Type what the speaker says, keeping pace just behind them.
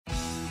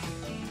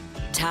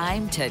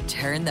Time to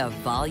turn the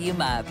volume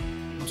up.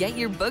 Get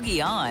your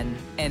boogie on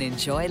and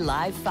enjoy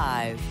Live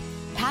 5,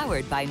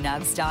 powered by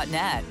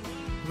Nugs.net,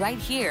 right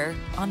here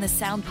on the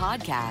Sound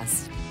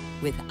Podcast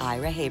with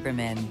Ira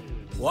Haberman.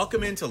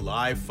 Welcome into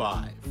Live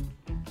 5,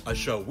 a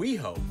show we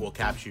hope will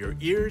capture your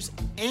ears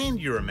and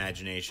your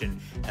imagination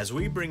as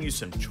we bring you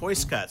some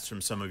choice cuts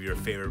from some of your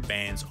favorite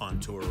bands on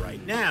tour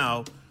right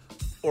now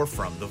or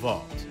from the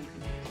vault.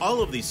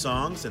 All of these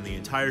songs and the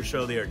entire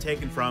show they are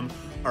taken from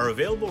are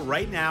available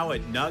right now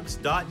at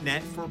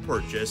Nugs.net for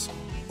purchase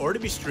or to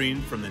be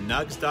streamed from the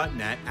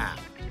Nugs.net app.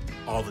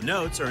 All the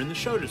notes are in the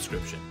show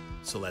description,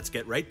 so let's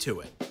get right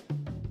to it.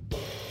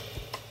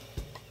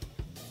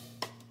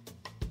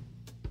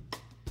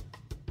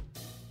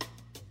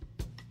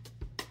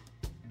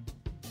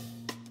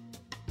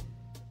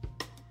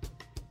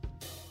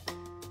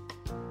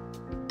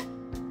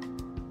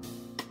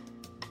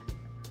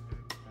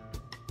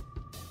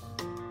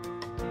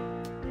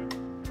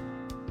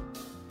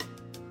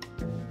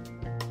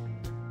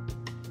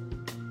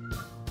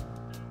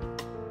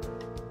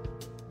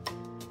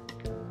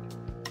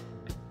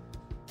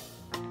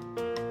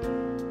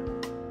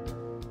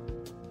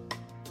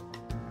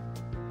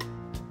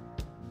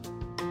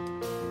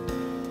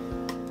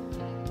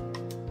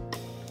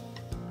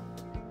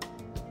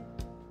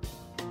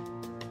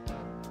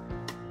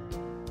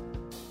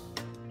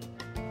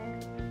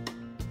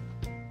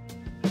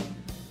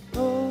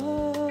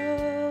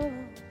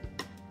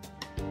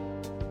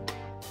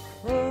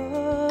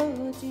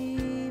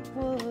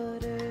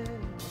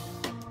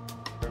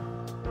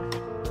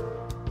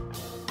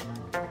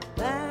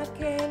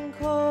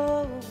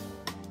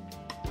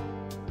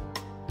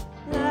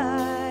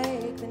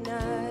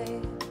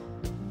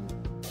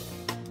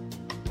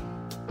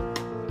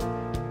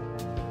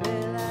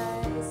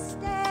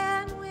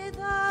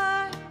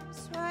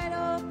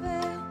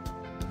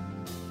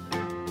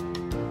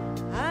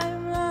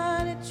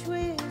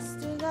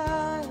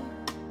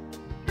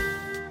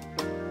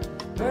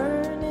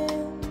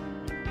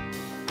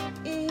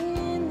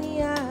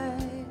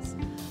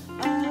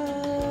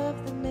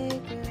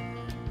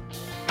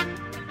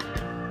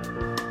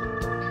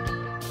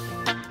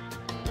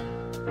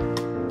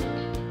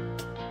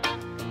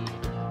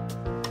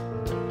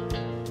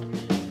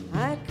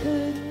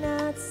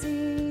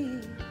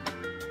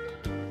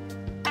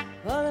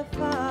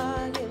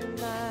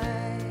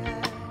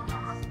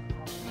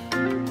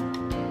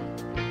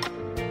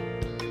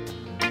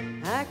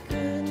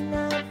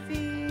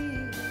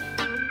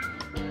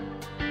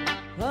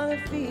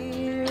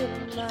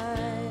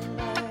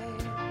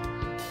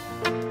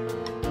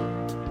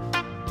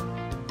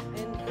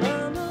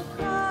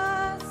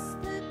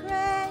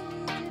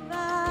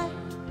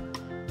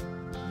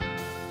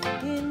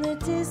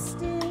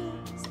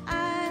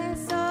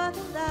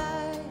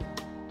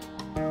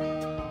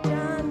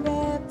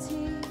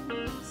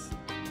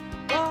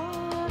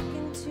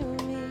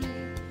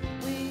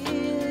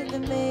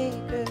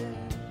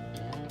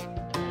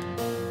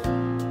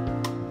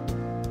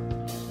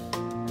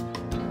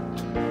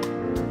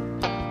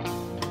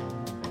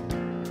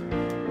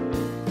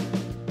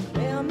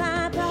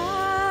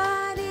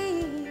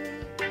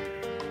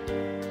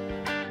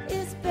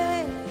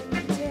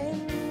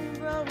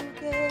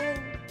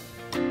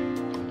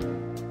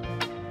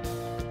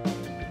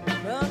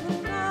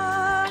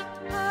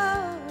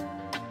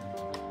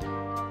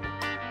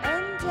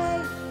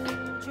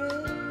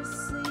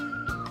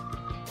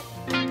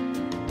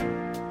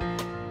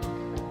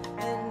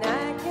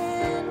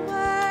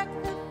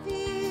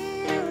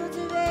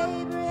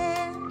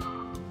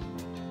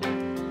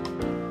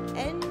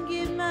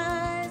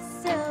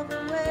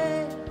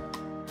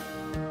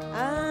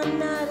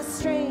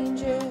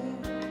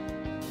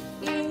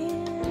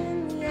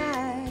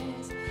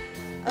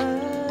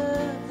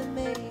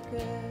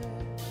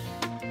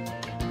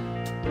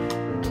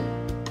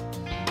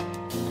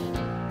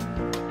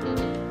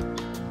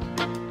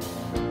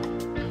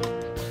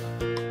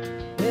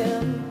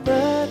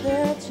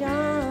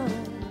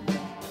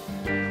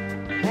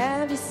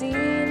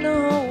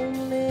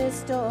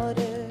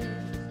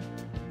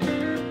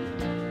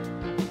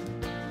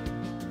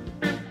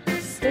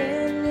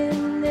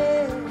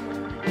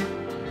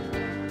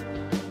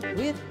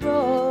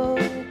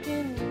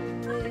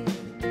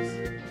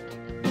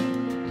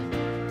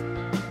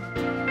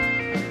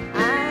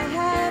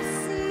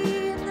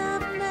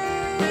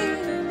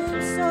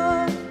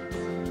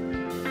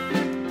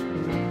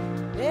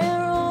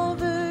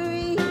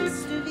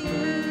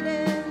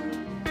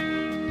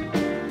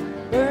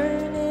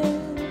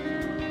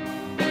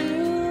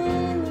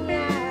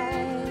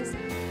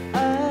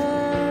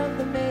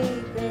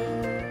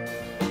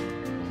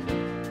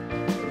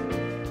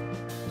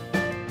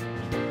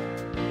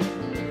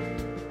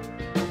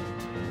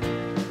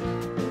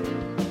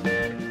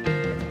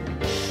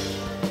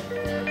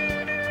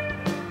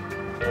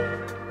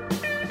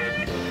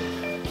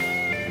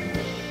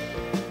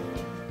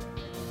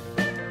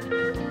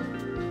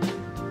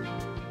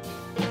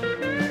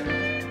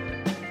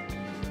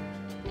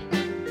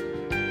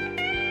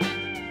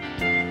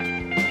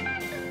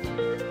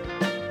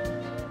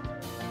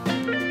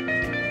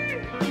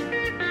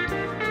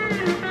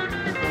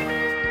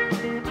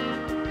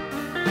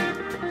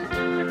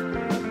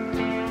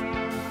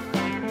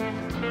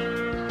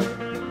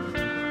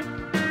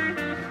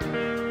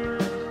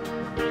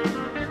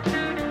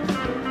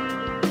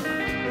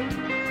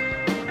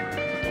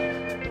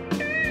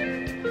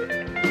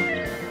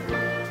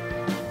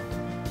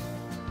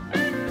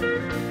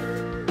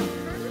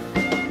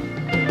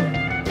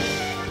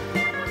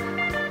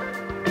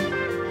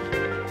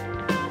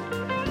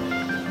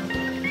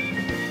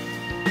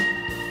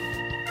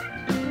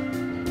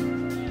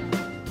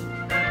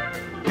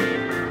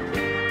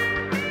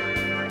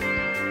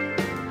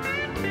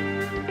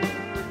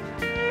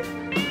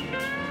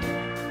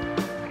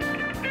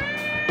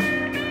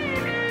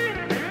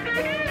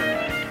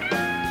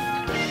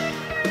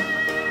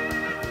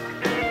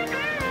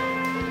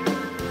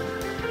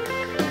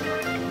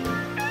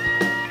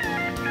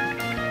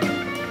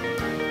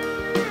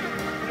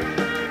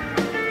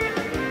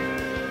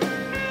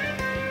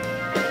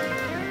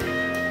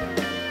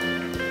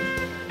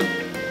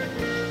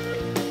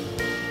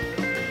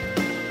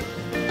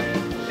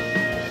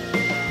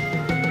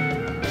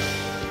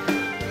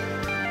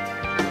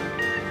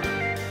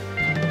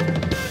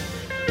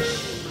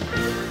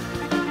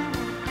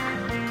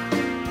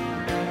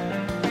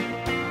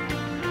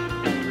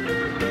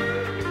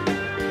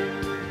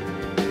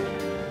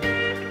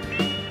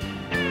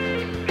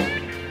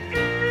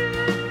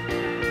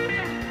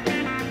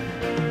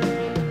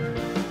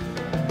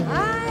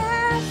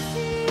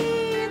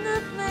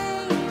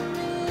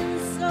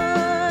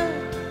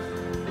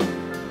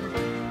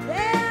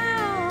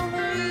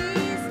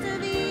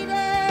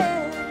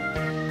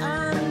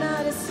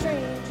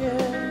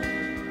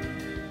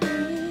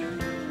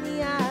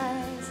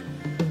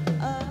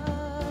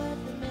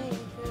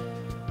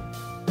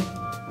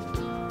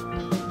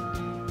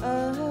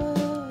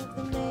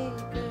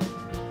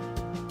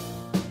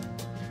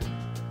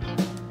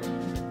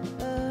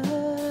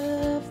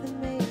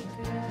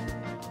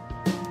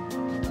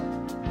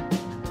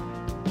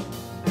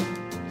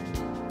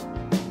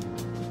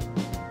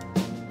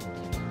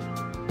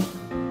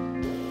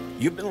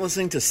 You've been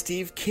listening to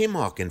Steve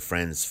Kimock and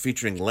Friends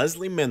featuring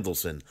Leslie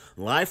Mendelson,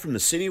 live from the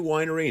City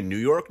Winery in New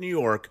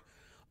York,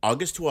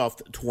 August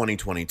 12th,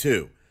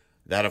 2022.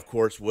 That, of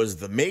course, was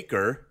The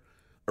Maker,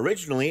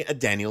 originally a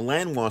Daniel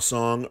Lanois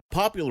song,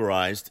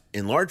 popularized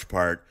in large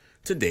part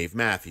to Dave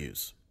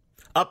Matthews.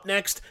 Up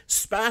next,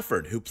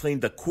 Spafford, who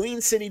played the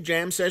Queen City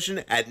Jam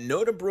Session at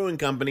Noda Brewing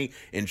Company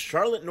in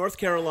Charlotte, North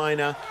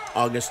Carolina,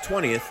 August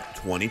 20th,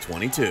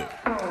 2022.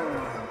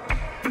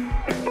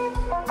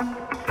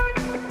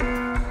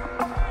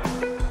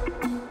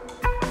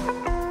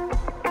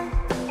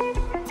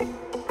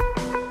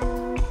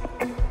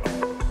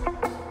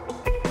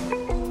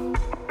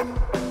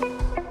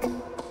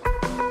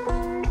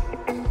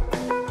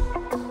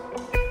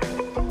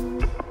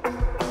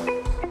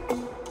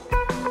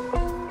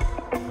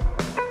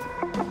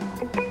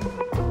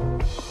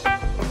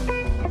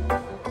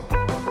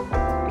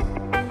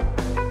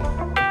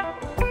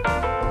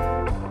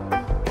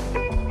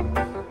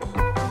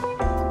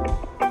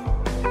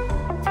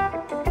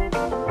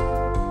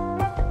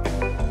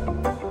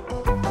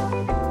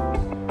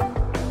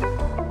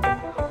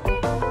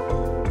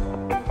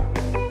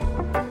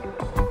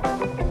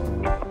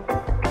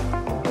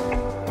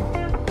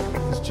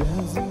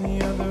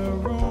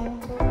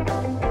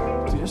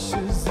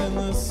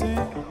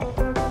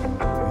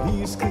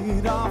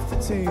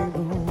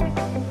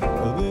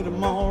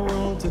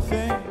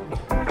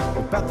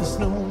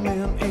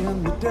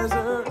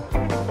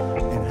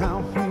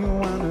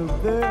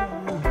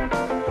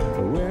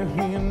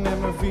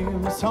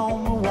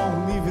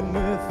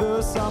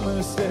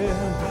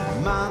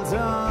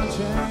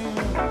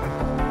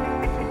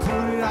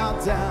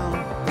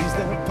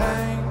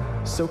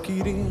 Soak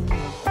it in.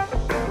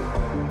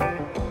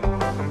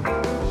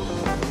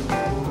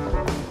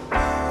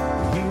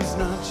 He's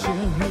not sure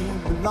he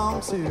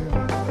belongs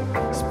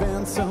here.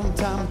 Spend some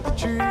time at the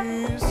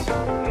trees.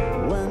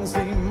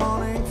 Wednesday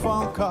morning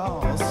phone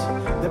calls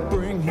that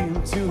bring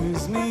him to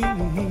his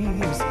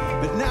knees.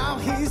 But now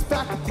he's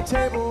back at the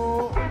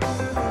table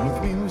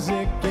with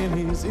music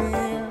in his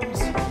ears.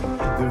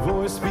 The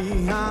voice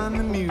behind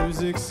the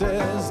music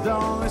says,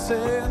 don't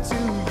listen to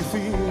your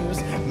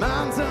fears.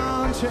 Mind's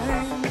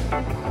unchained.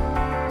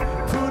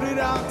 Put it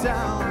all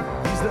down,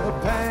 ease the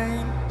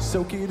pain,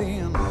 soak it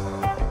in.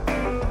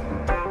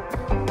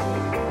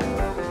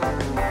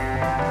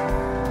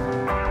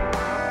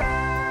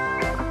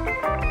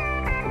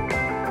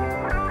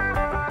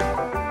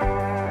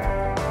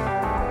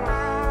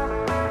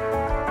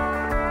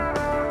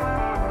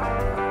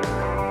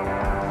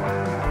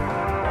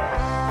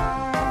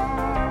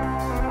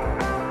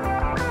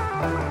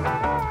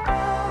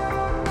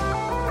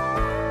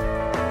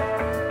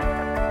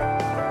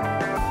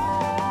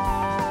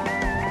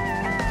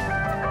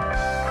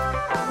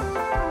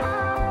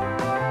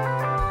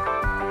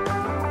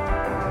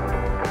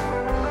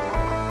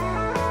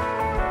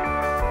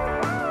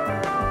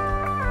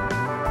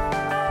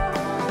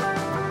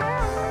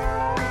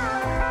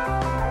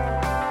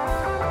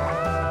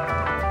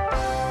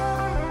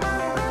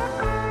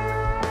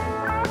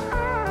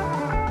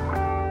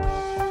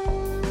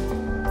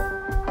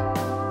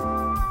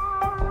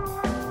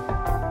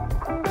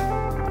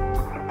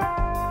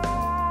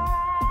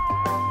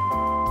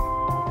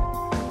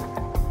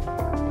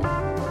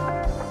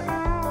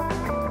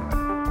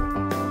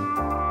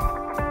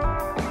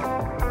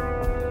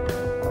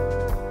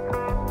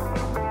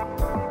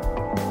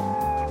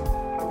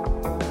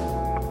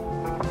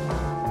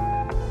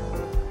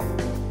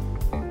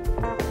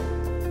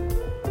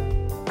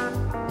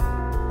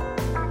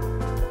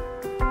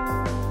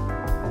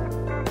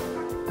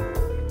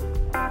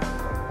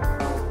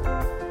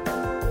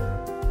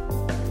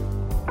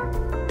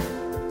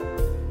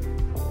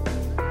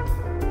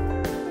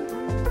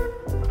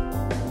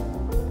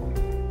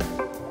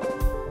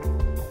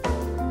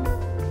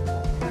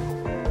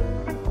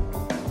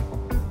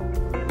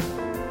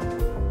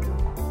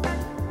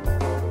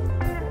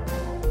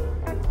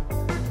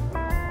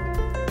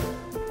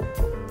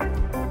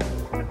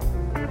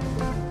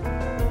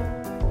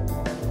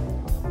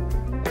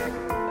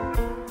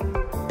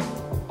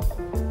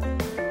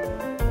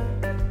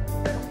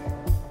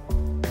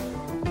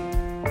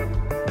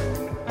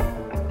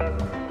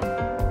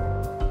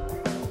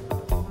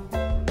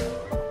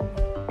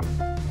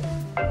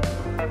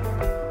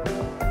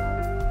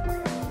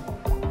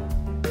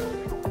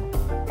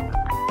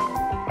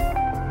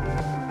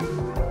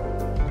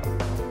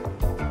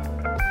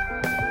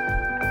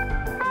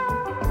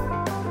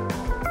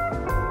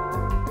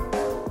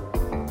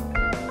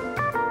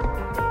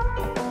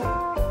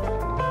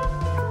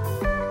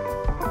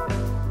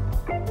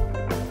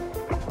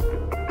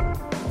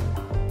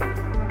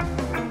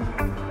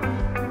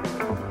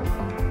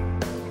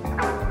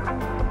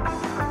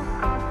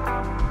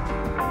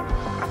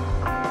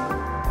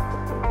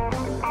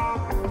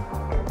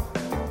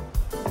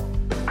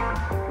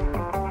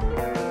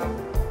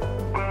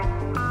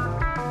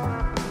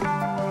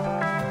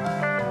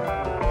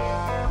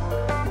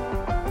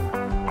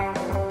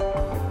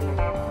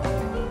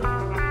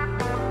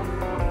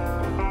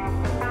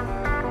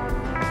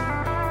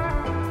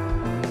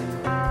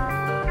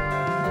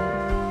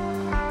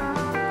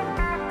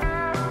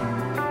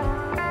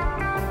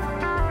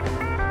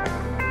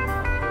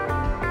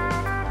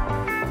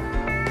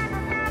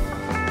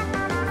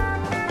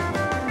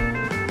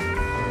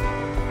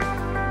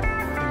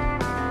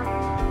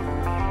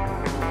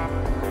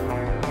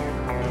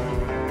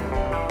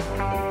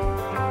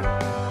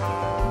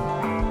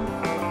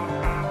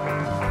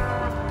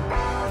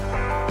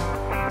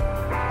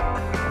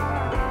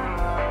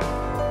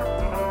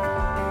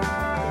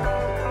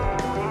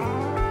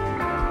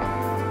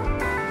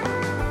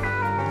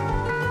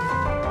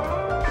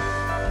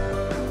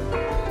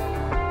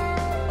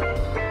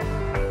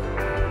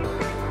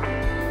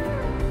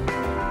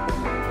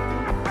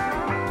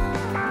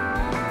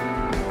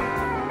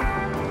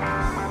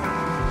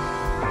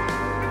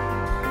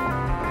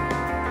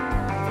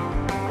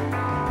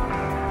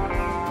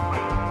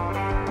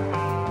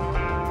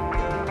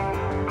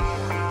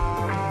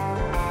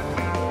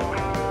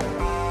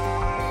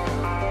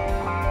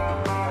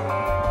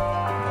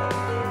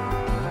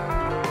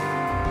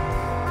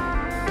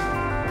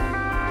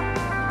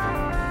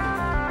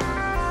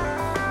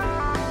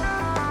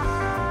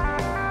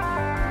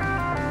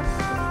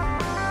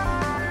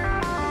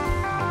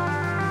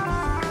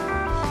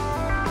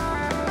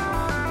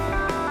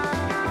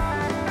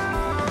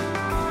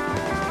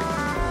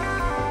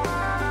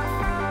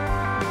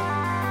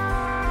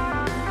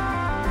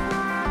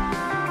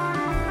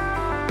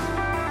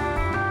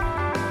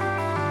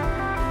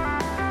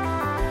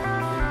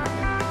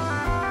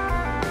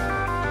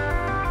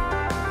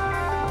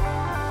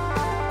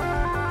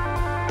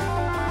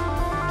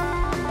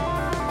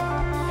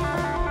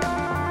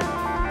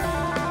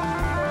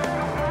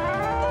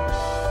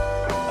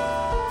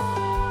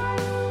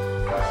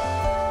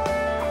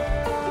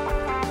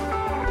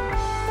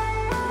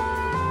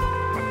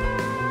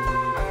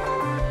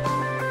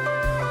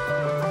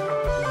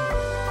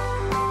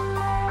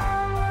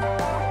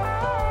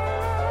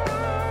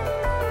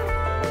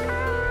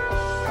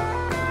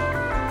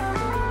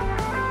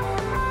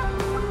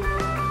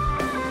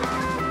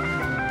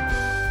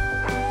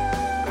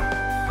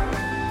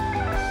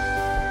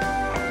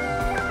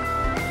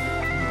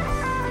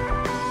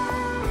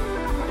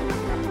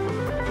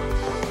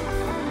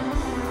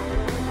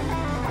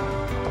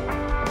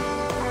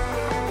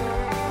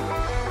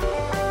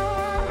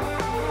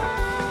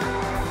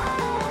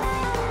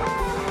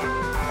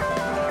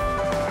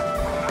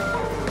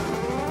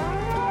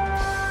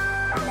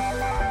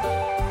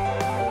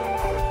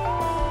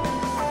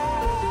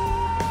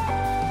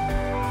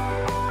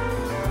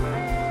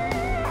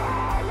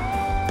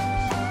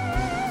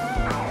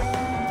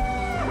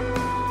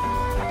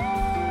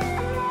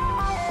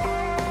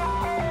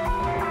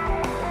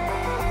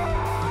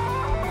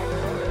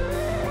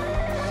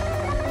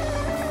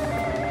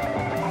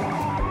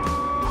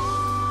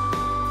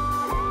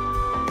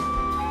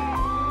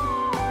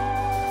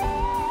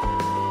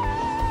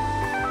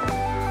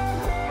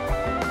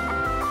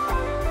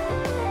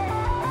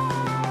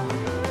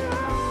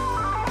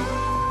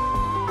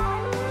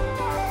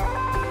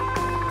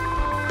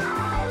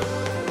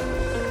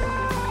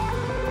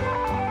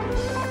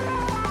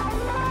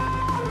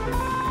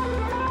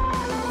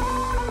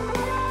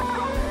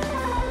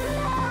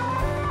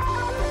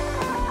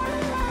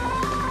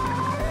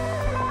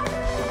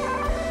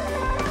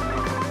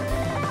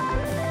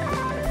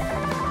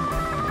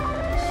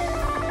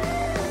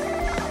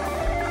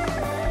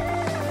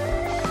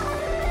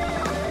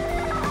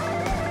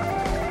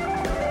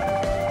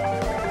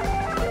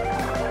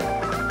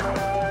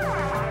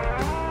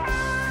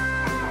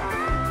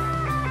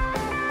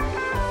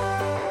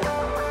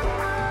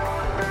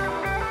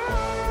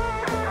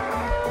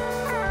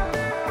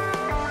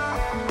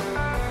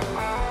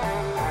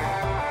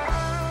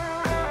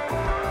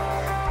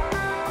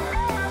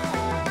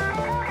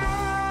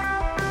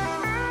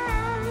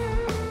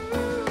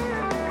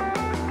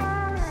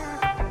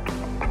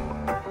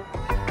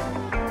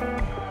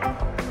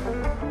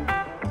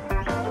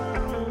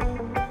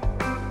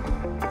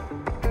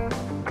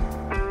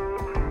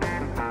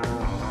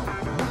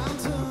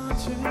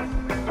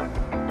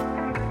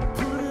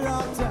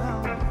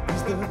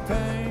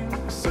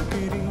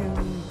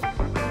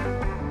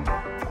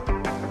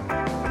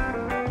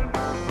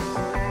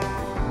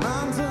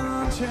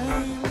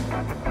 chain.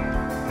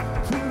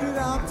 Put it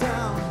all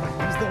down,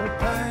 ease their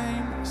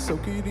pain,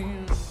 soak it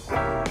in.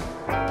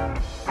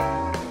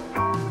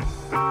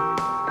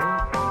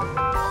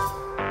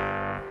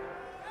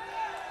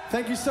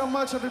 Thank you so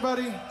much,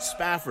 everybody.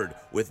 Spafford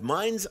with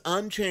Minds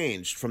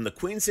Unchanged from the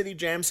Queen City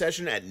Jam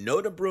Session at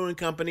Noda Brewing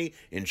Company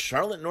in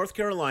Charlotte, North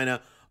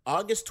Carolina,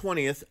 August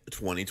 20th,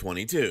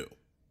 2022.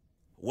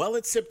 Well,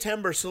 it's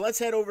September, so let's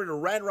head over to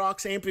Red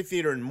Rocks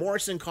Amphitheater in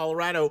Morrison,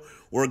 Colorado,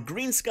 where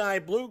Green Sky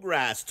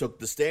Bluegrass took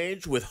the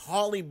stage with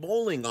Holly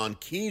Bowling on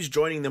keys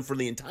joining them for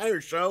the entire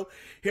show.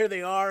 Here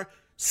they are,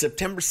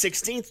 September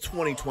 16th,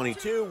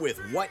 2022, with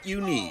What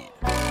You Need.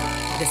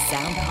 The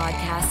Sound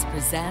Podcast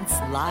presents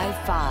Live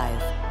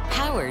 5,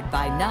 powered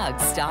by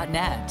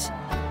Nugs.net.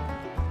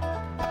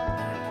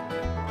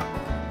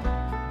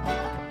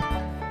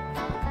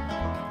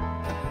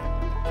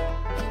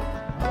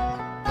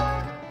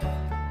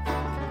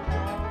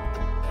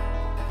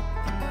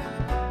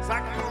 It's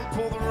like you're gonna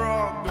pull the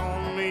rug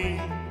on me.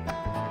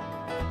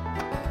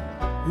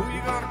 Who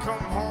you gonna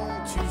come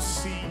home to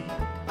see?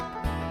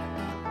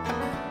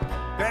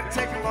 Better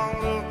take a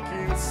long look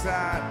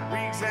inside,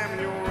 re-examine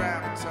your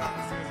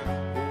appetite. There's a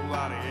whole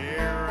lot of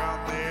air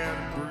out there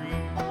to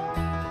breathe.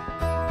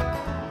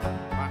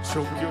 Might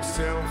choke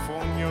yourself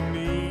on your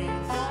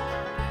knees,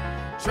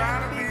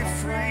 trying to be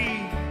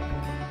free.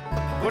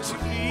 What you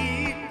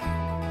need?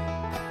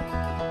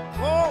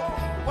 Oh,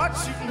 what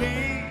you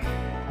need?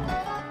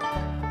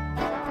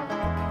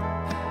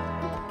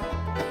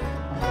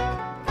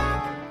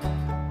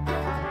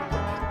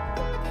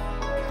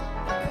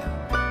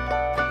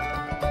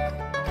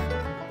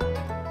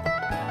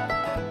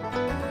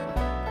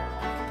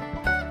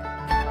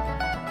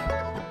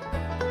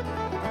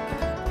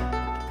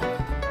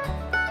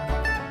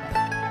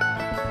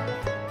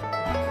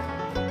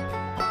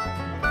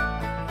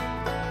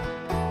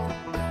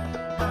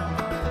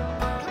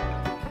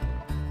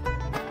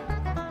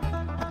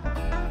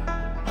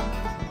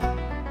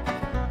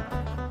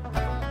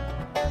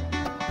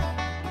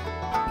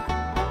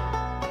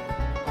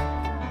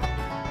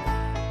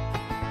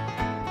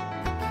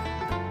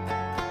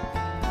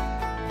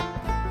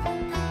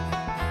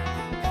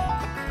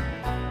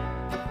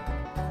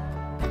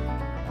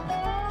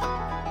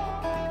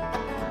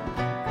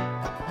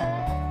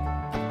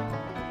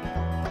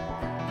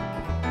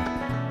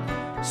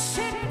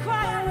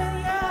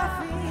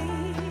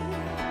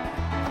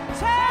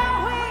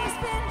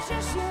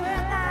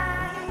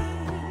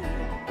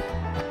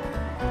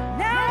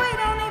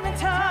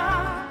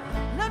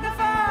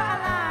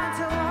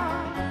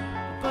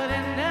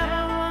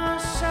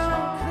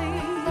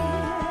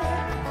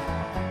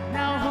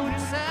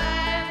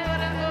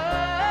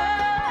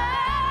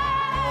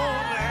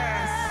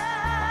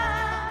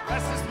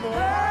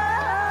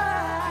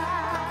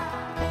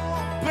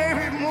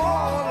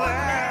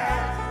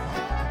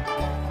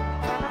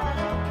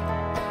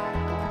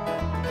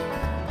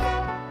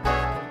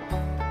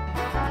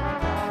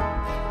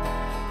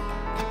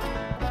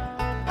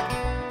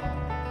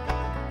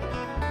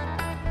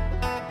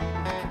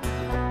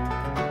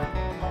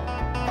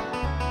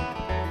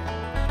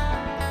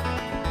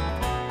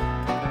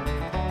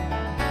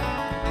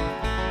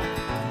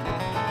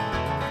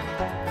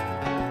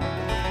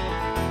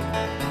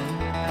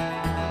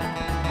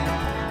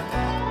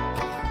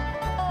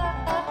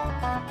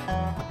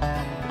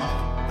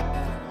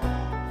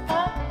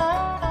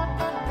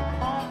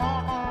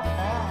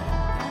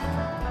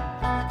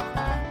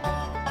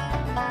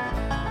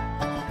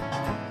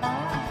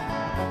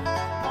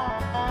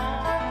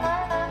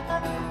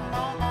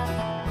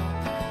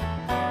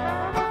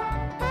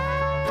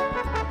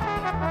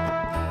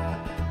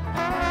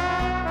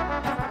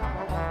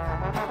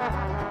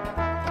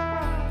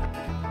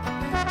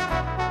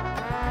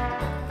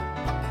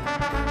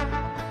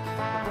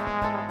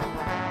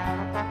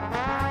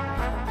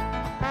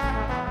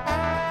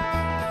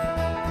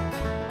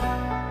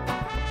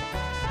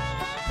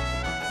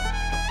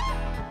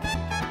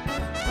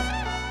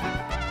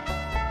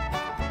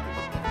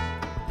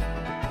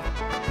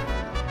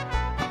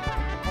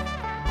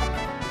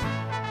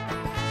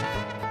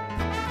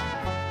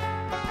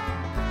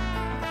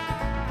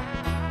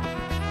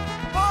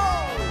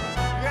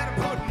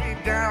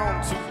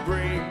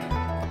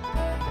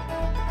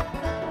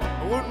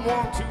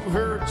 Want to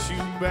hurt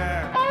you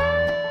back,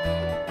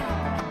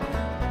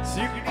 so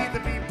you can either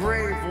be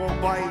brave or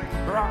bite,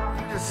 or I'll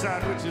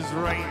decide which is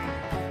right.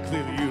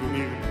 Clearly you don't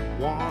even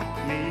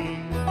want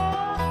me.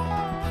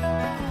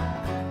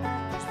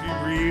 Just be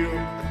real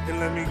and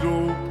let me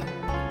go.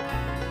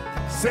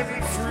 Set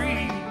me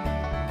free,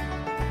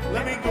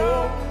 let me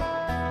go.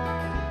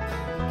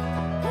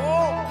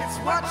 Oh, it's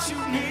what you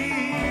need.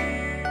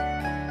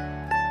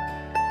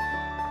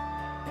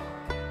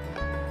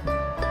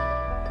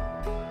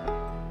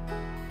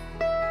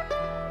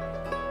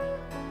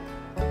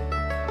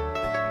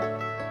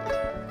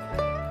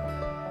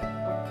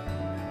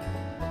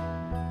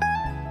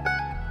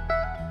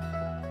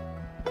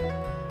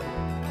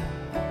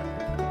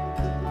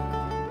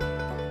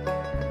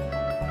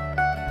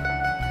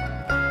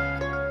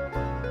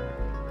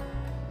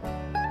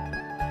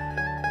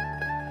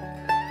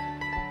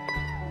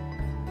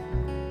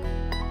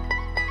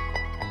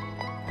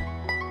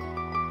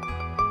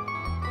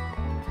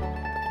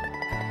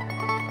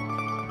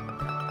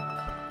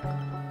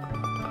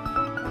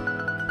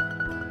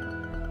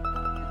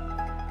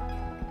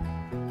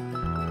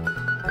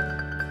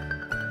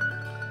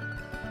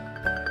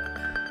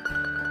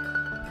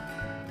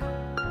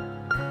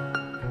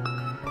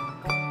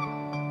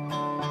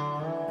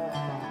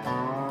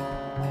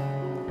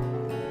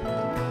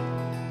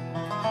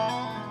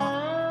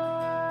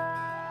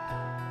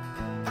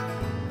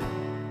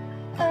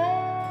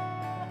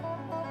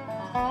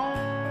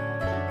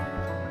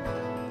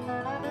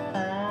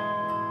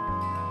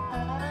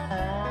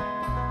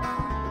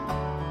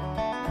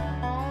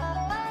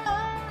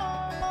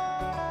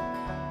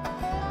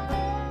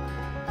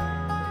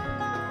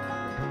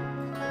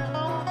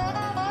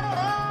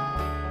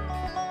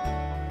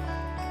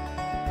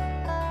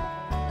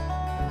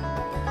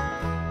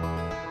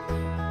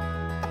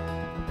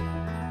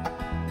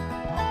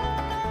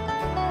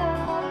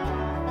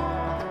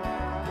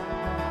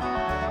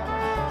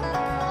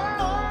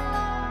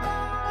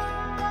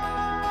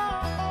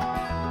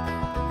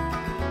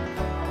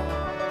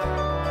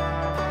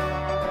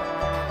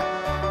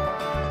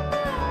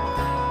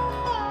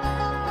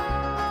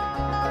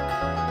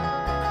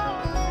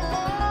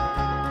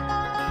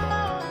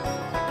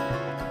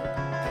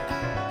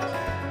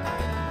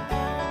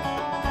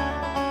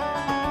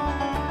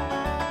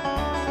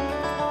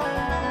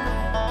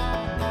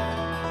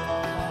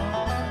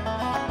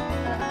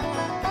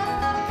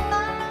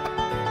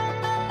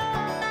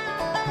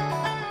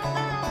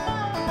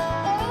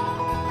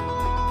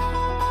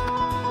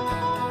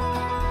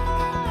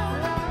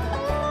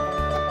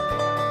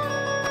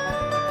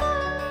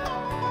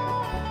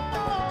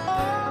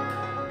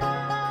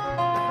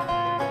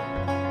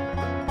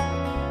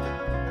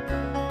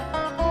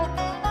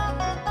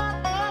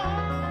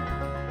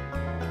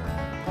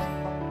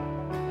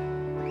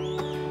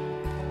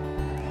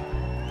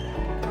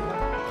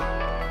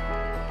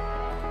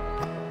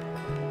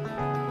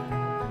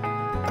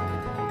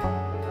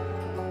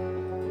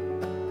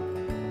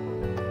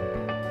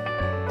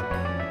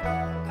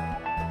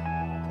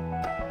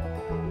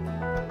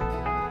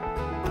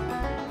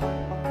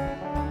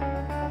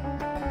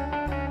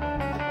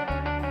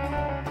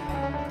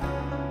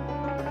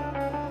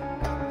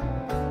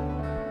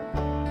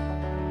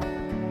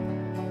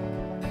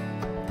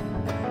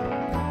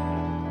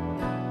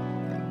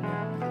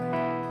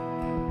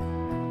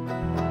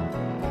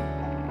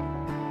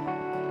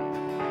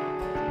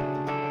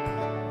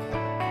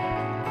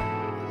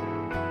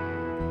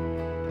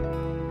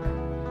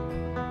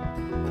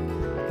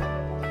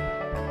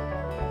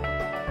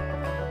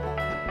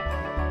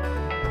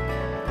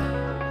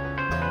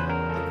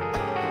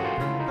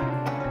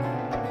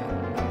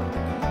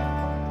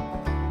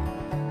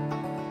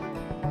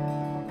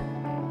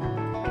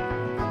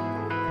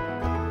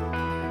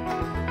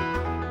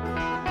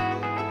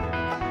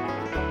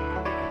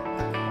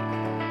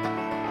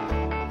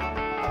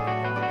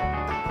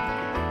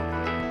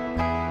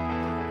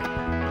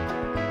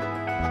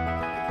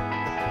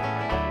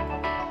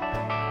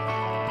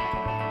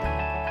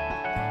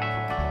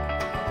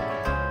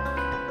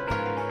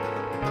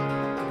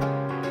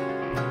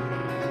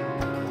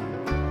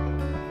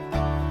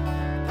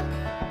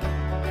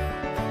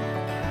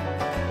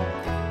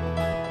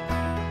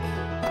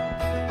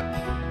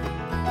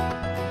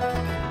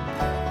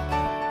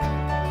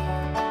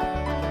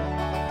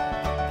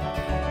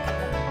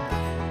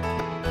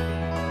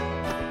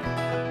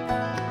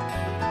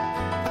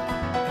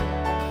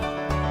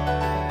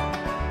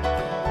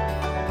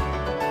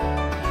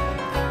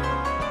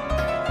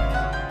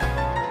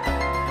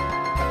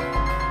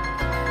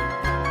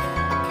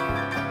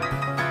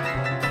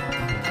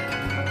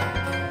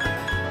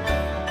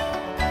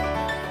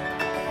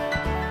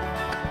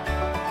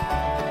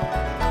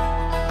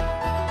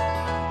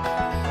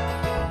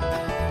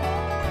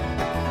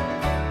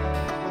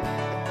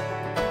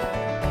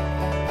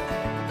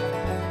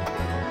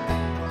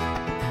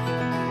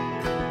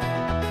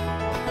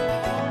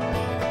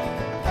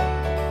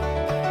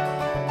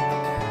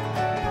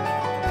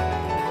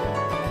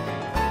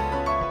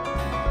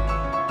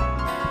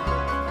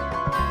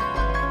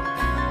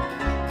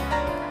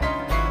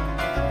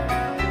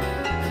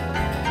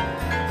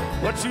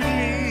 what you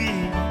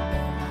need?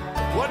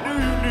 What do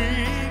you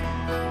need?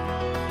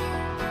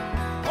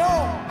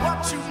 Oh,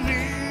 what you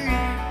need?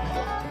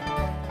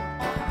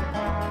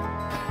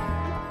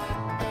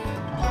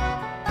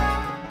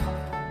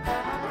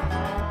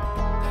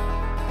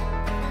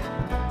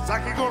 It's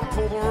like you're gonna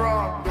pull the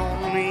rug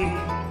on me.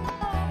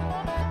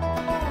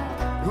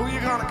 Who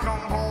you gonna come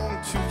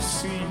home to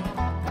see?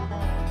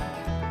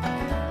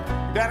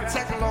 Gotta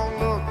take a long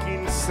look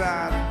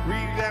inside,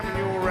 re-examine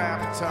your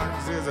appetite,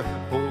 'cause there's a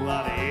whole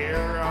lot of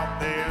air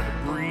out there to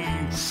breathe.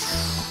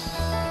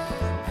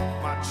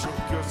 Might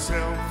choke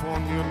yourself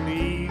on your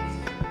knees,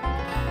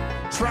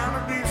 trying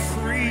to be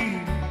free.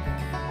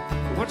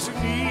 What you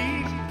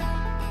need?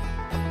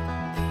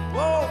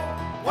 Whoa,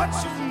 what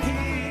you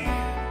need?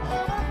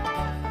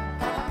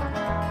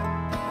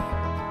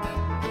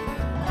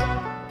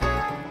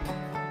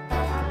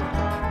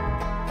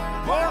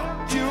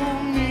 What you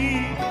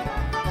need?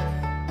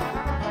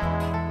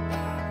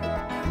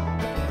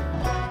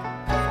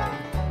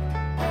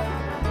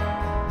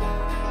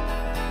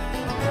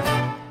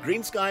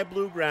 Green Sky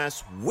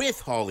Bluegrass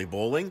with Holly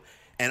Bowling,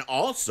 and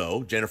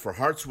also Jennifer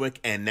Hartswick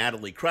and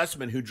Natalie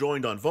Cressman, who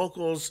joined on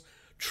vocals,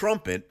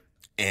 trumpet,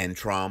 and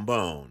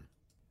trombone.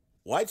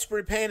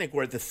 Widespread Panic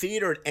were at the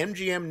theater at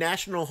MGM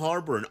National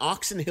Harbor in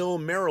Oxon Hill,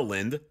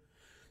 Maryland,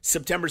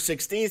 September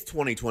 16th,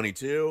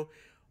 2022,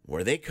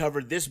 where they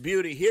covered this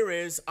beauty. Here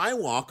is I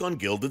Walk on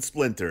Gilded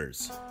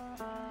Splinters.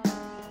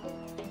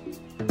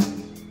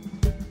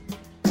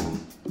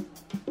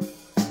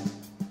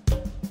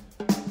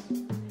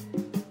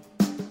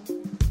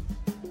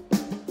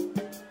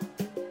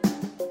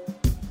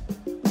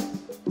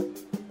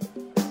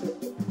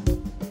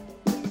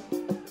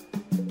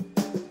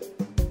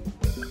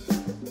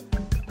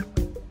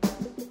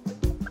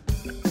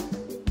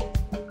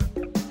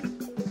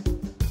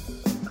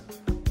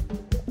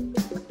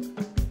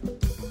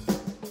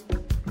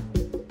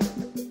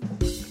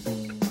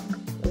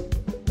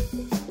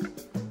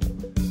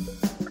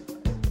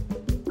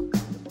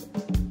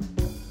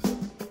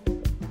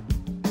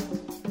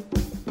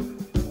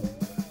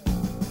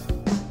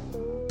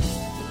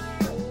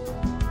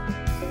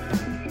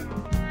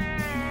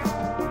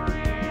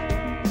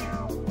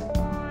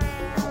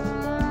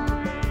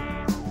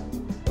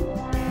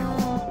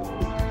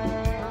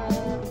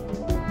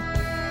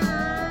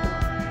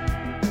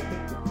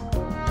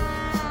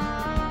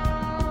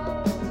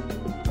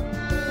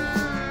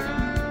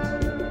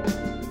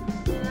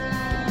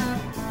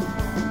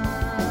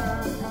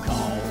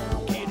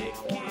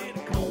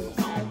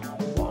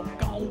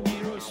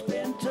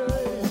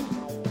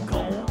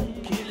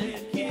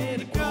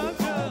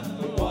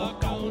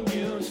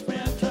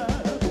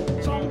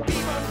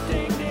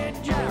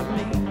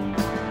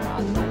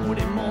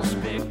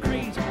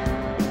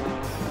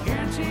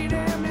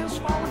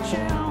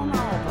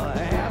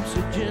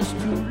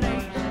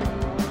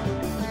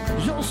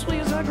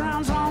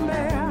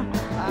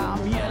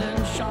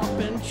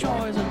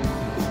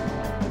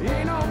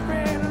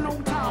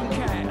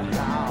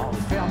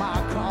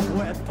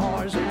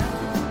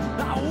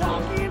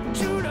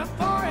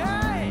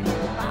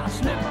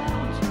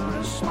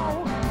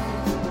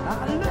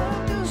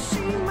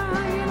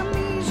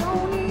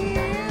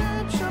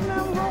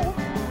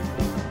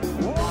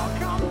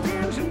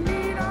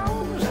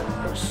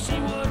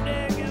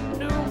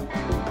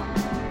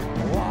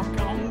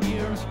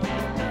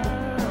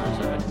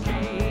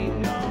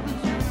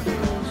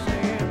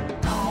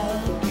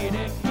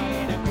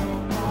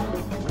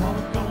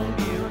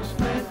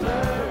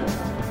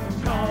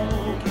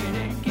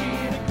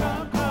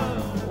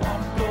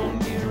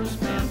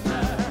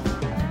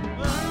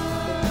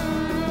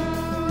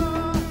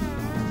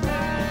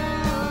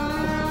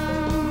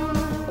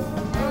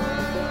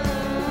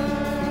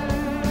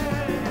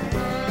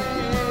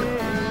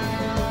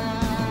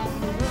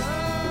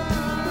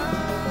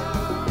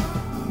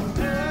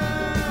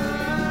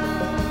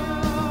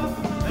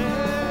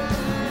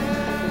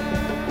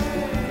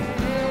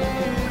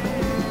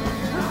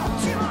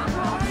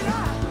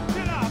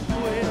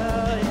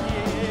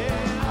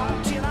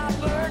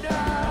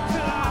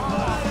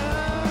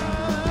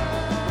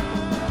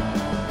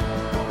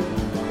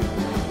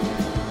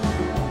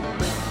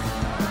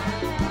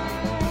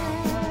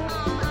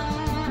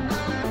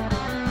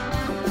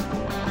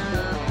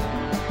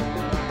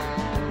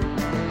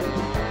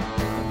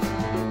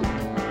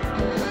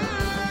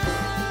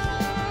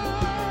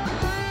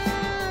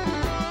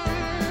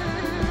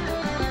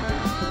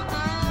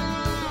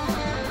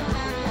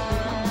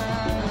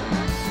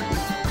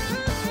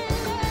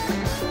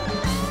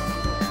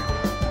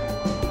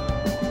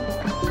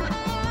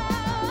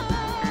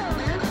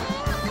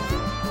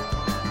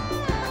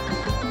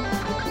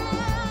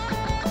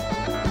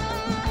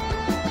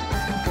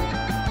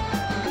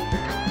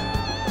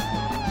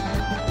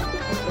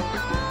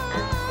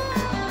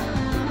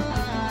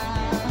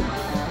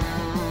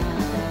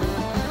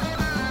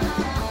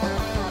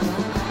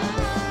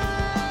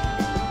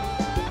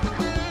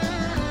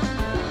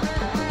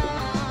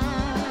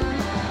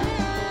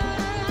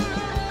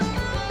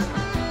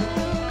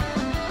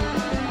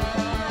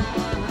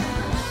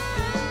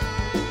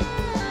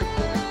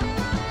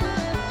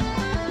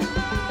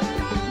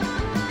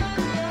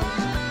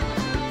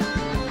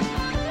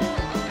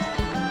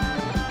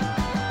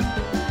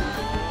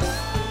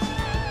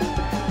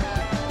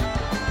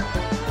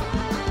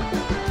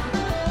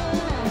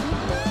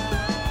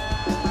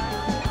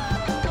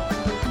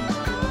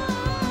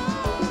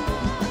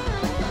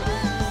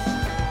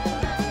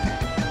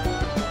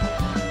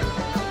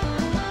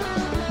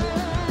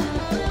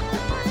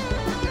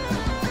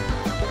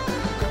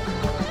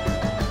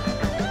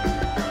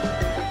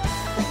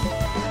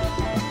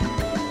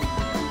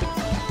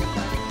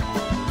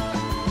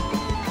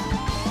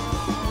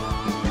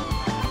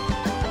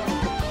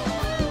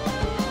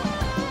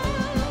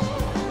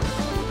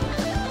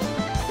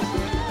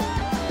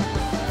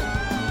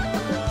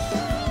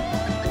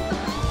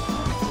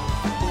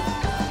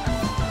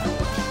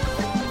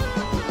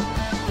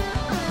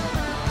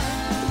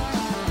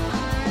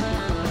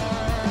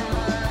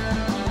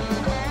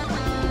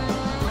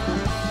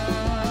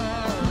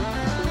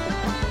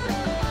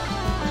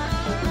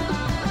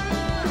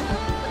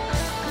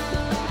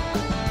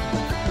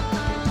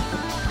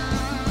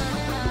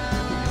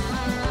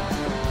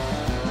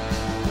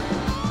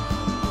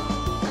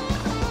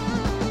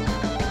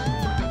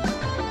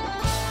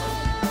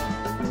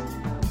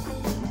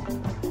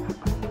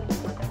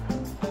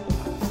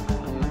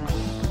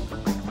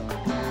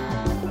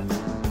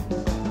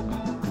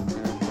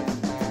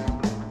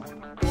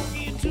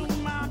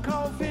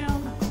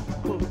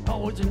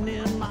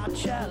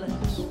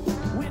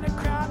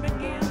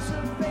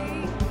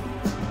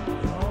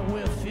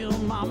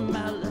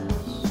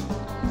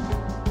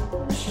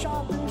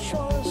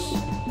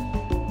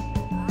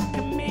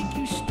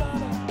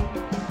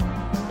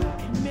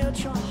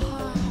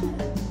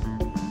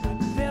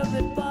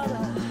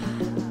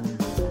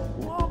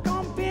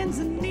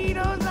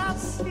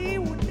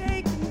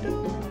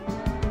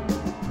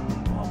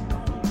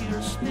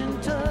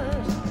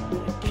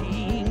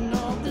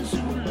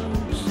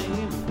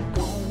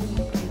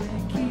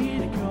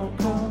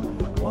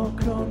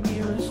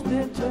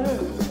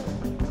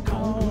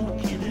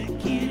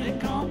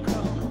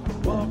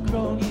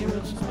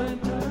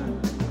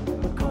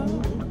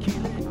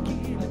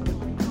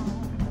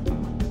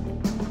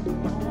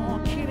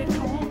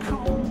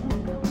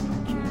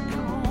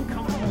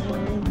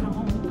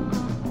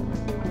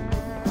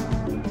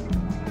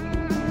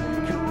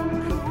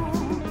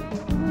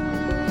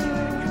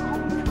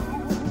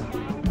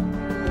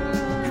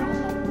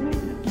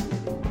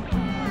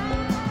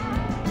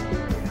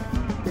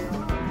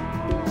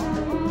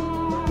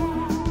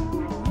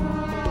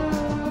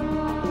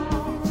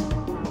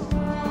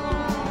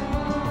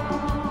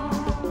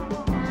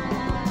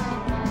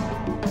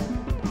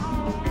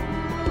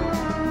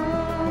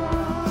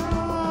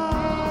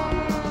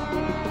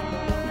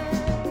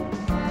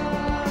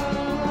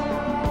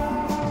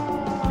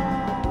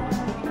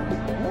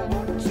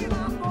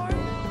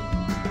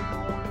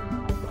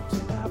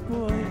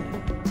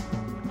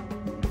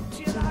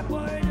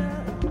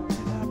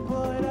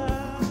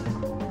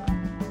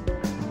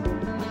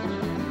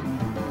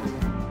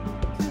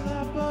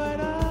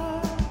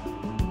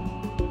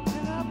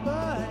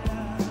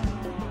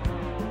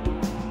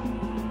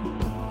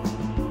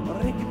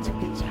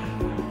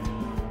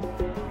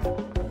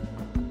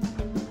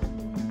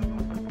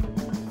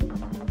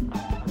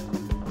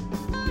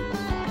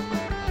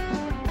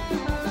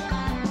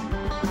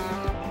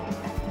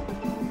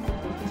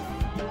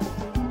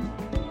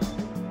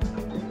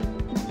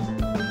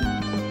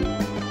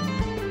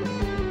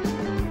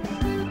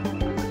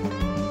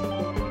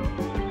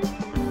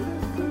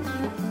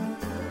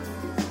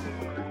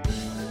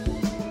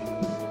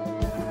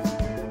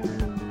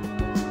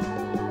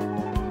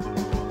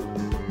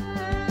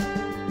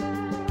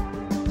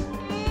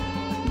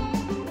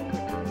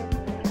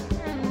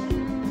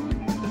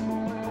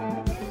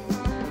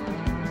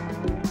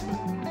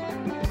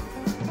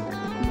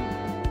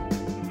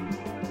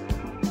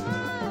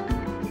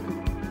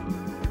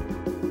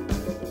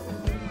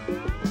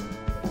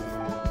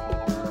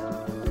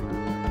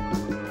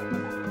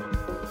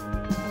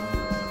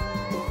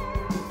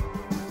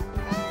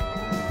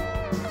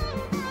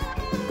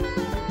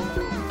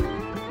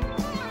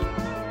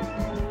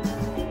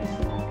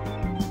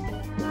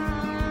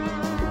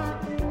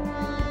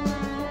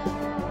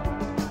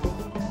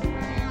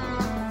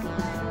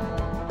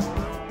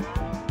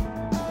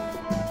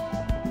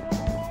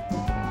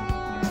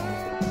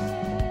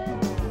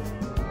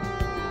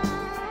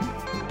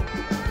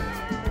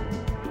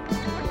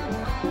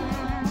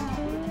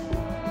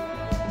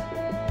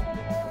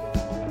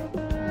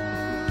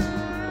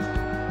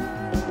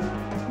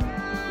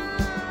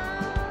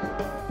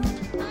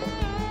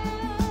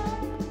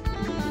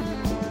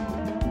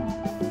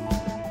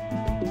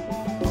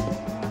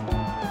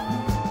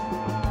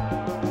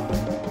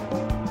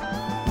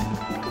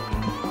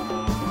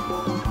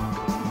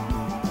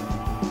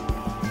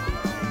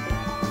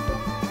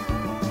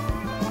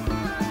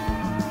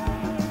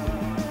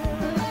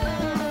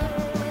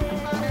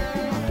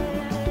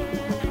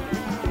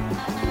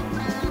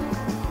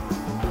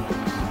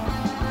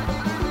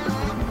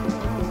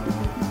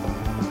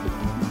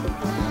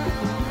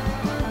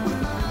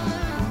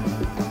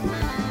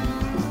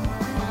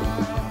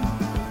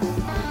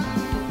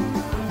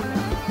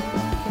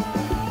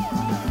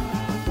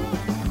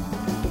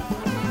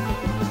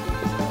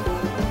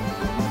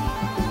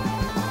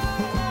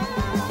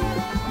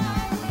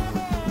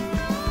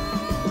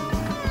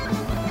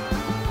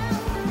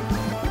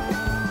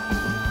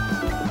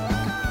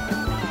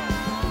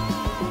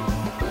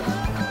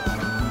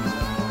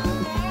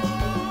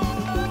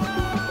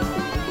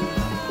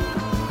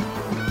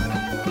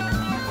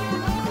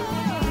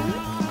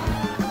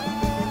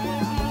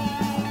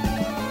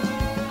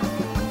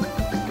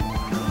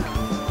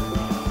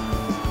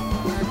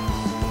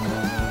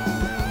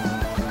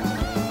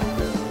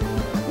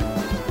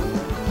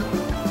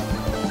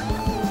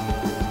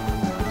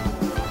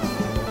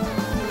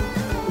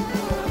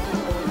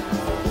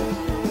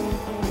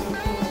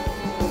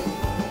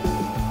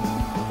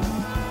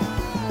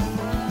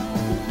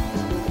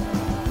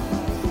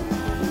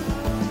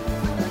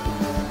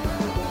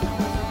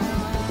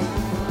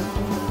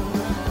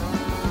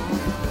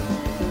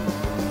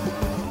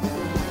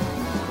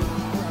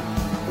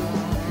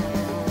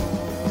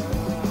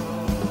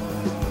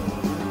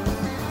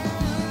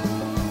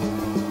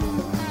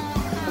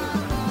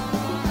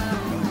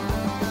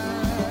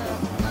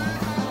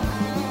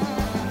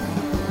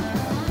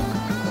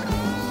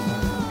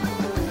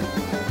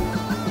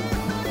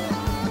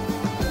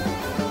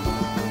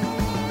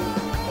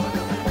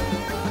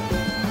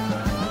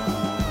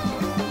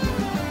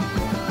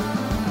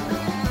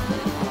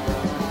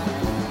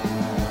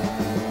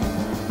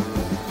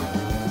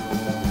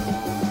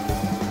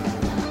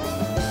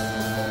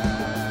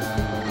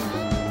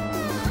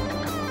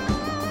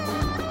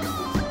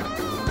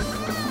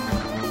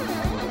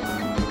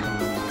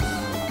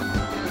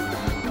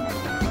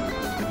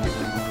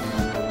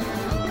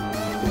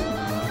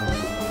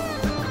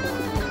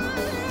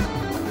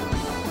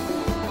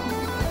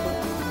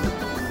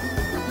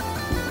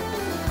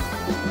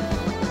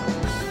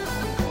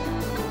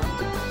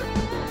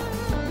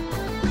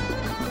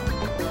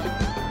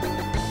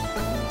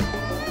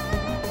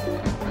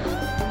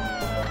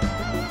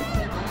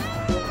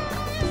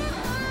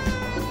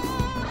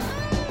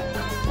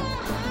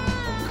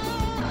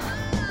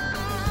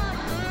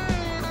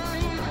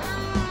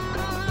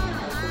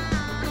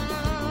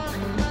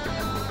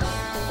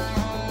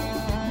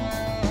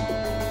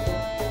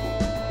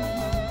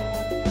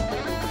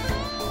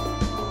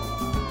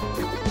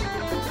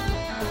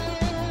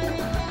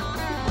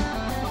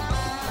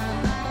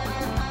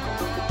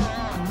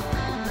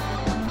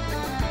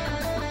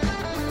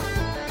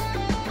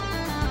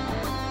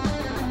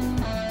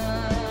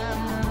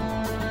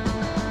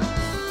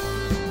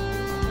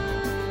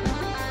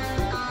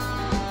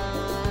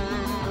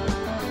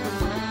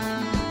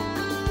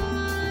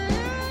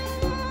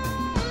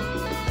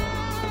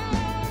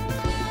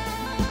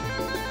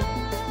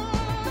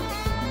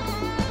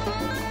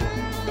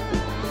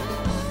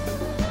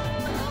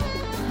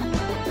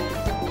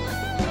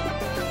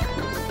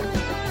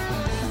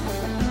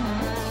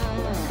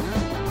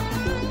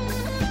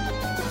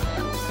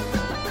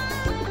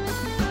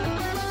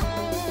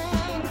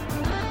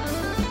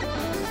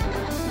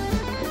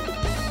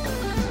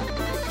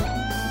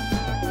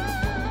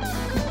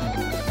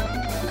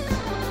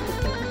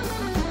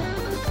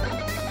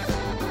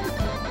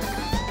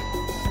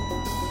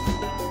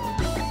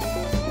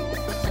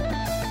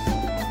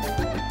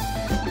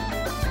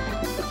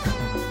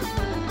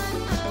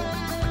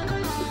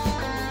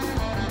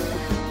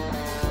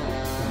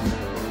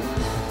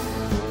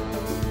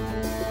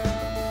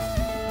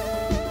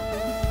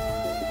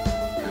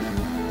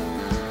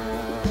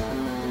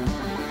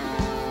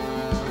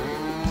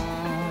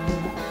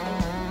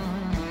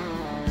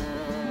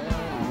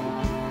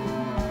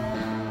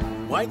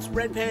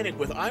 Widespread Panic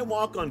with I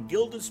Walk on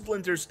Gilded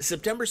Splinters,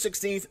 September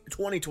 16th,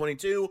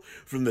 2022,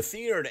 from the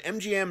theater at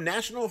MGM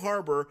National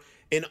Harbor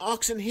in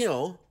Oxon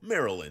Hill,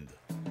 Maryland.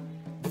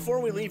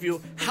 Before we leave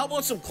you, how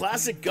about some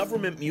classic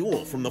Government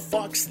Mule from the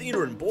Fox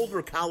Theater in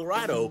Boulder,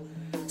 Colorado,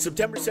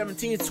 September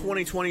 17th,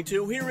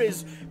 2022. Here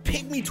is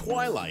Pygmy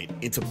Twilight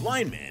into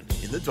Blind Man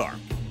in the Dark.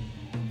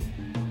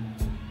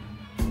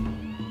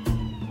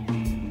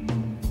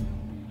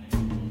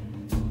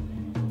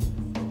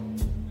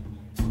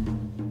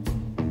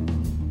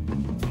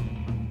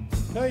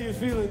 How you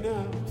feeling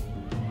now?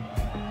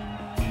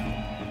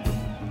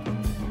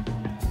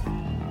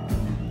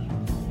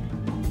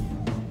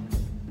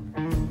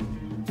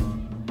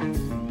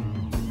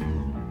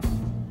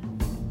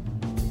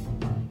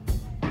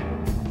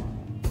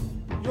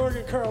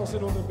 Jorgen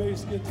Carlson on the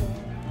bass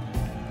guitar.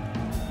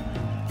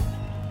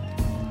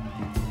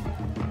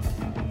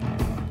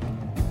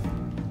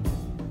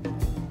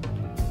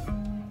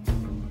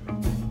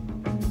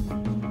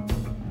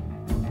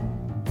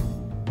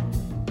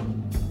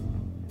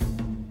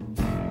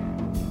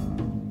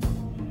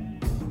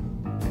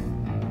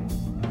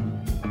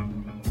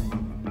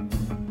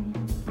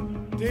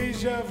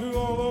 Deja vu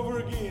all over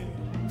again.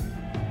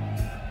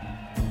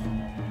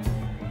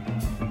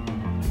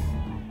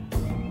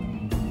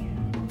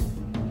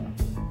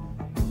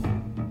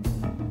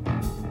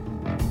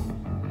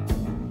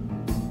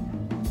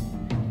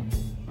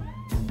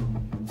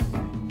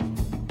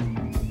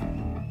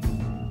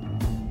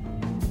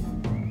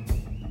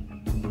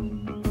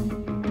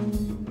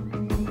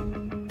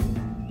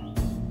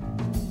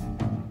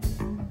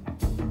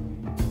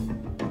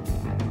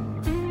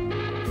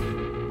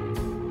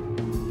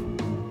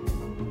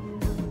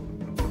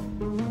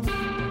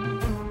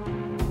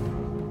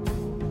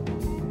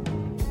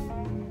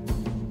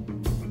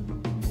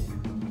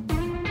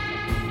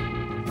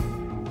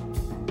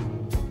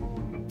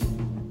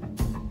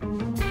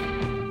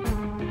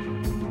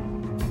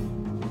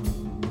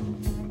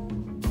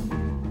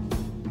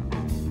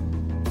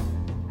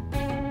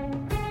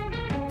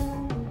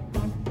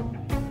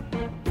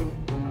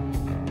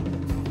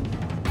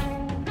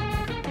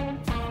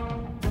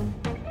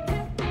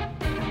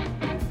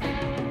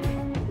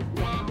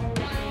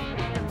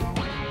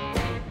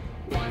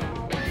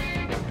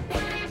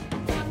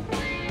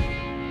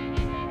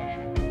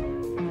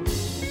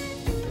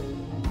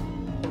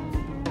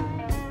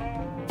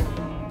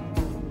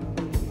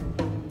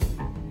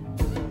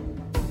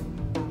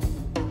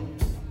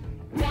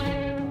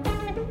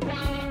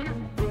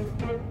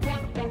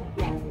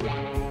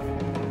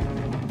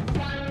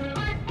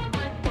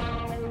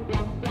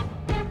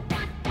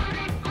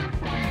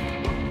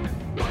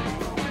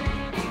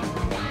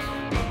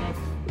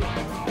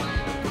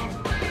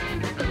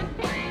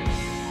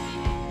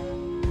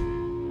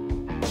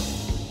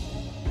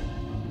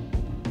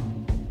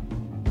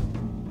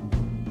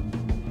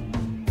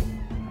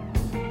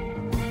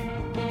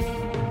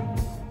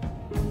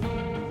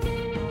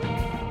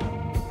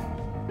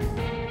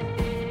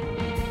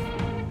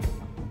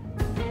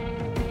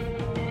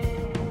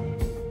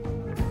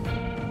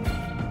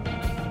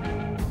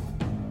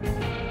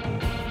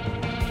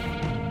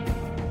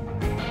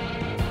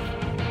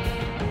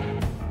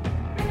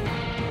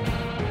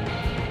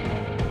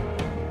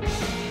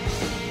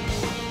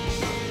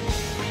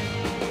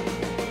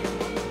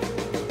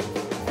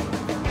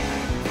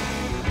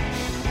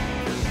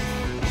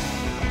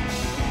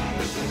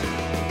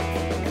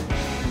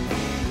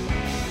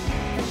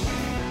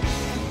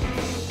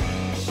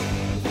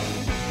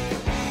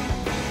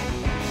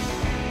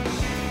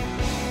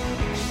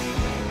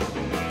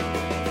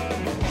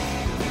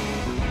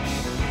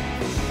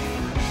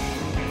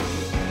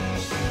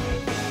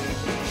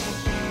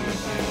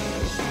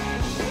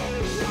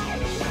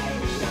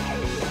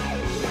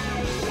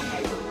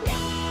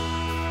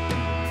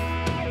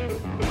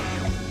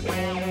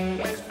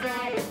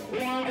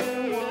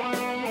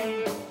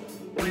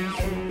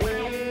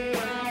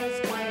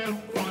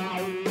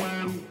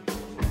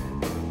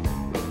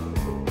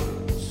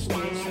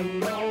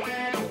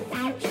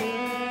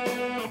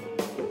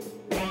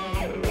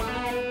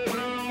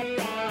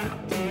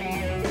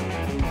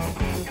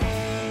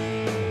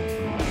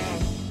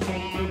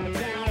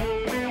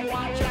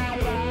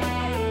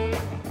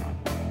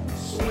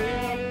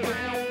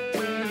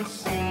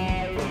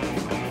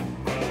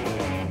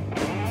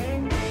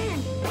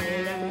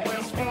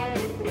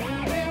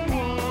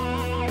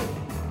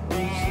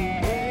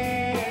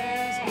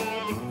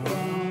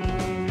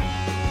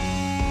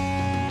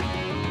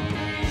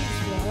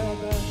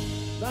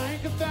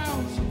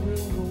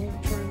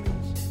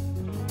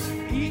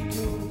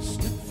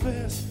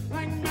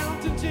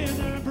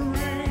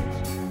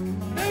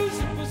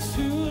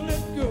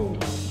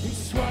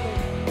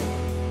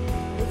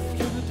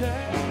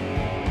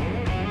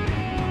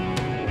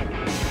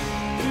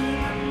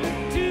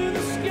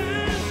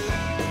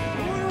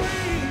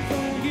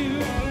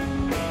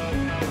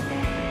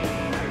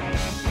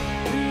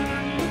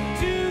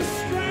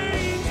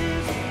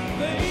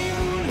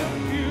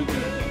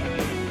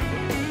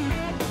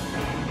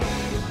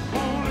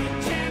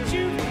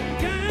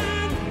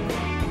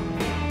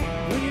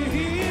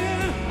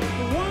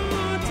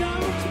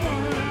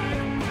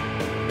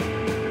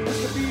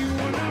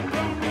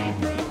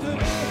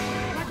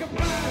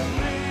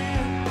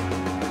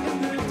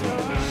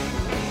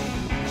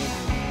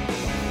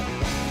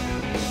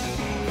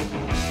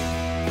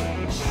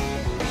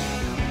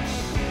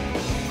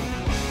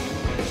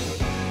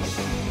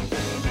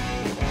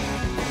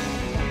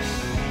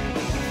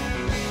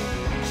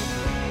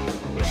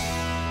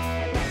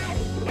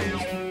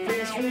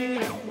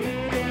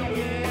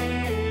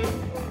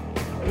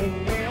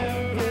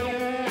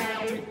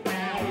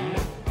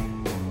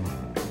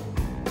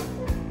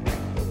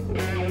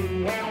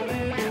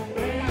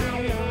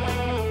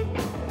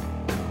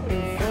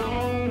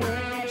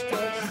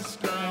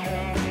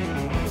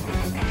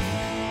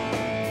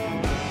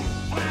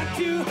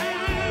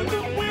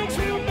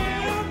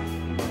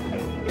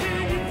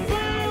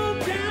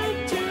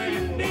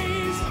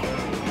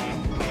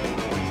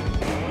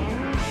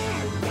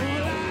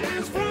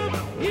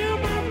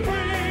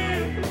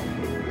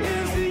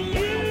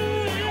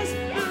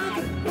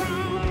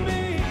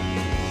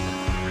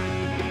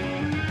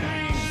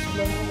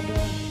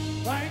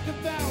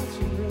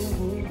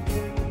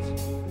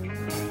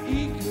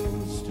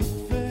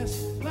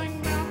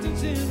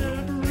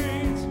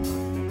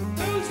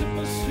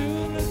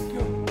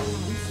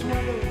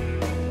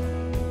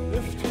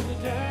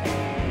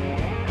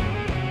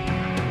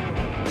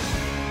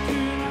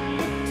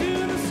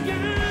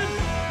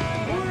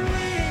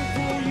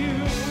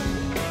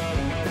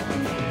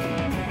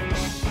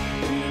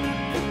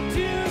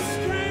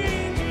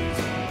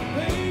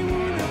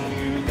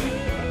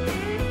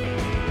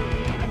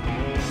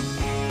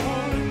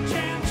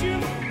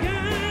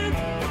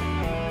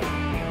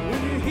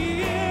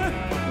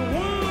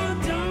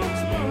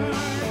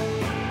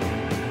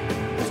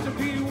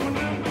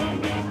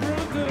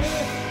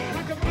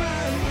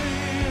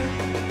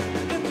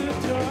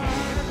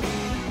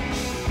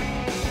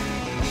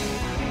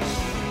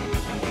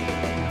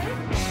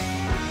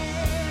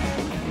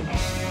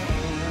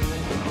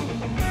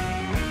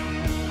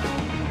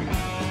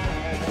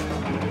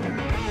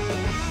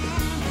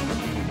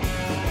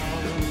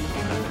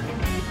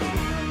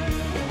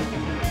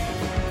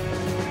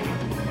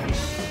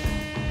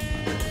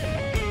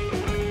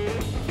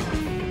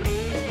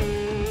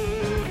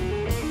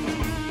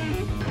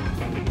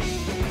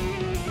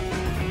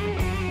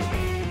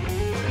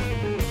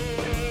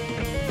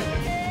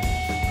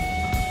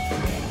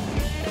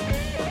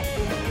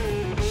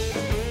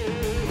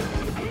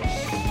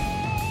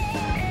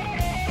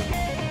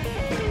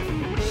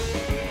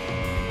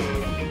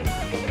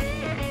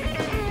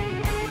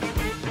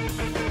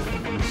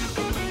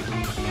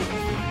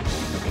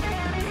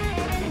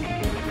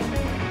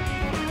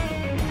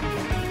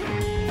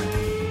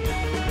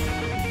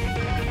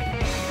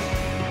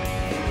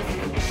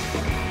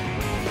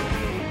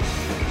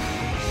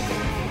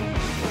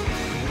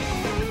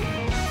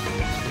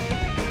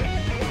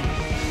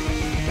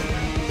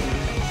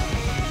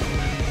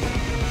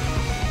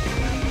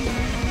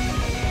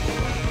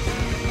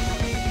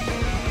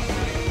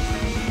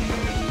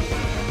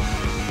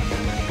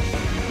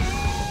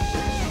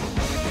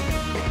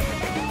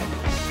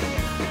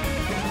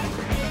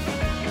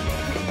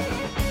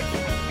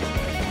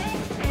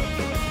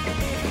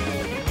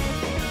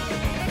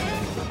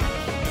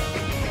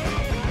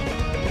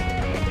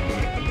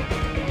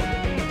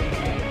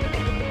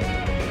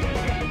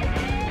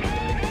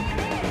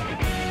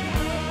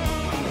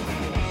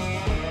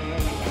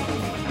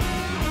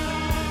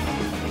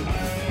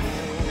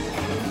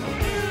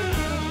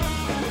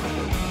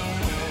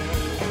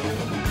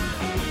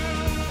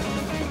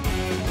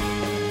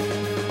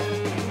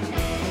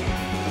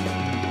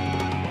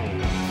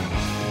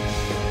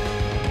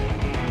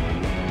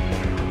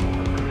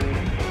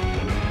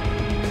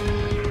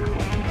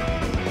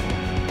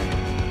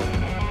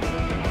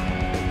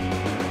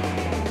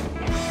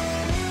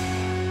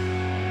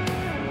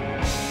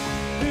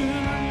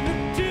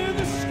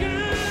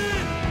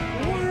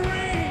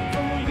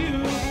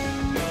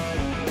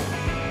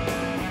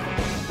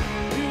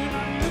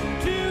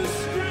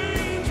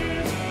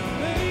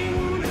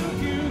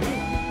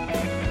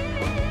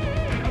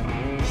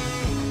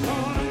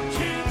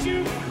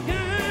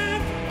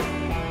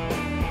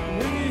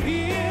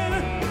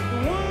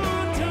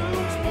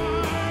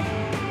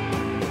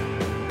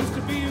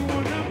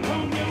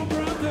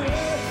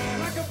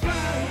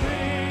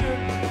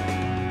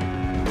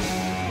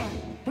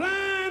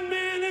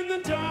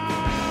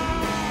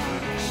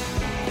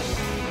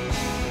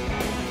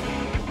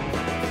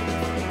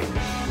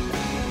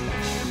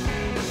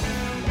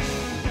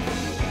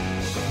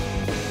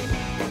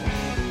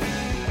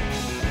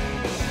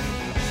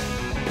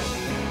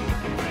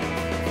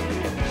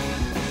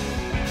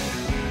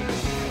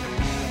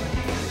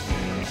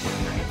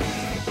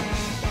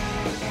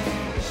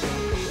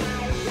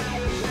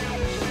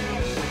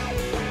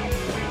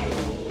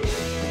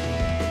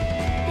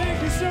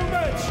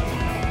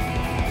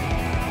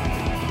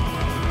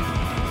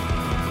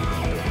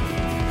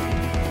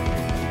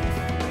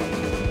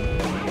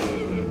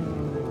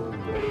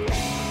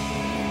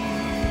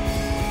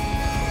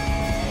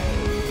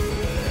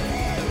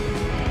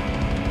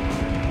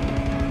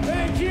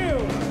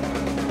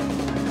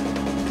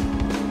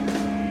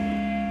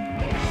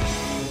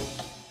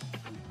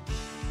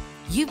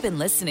 You've been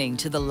listening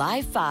to the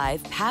Live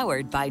 5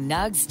 powered by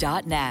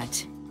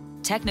Nugs.net.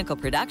 Technical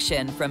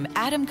production from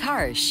Adam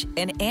Karsh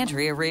and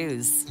Andrea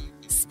Ruse.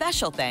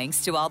 Special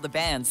thanks to all the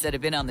bands that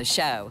have been on the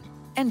show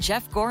and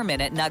Jeff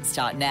Gorman at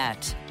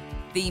Nugs.net.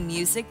 Theme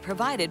music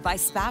provided by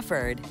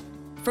Spafford.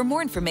 For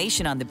more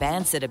information on the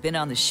bands that have been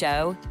on the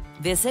show,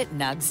 visit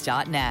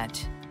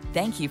Nugs.net.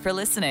 Thank you for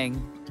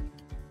listening.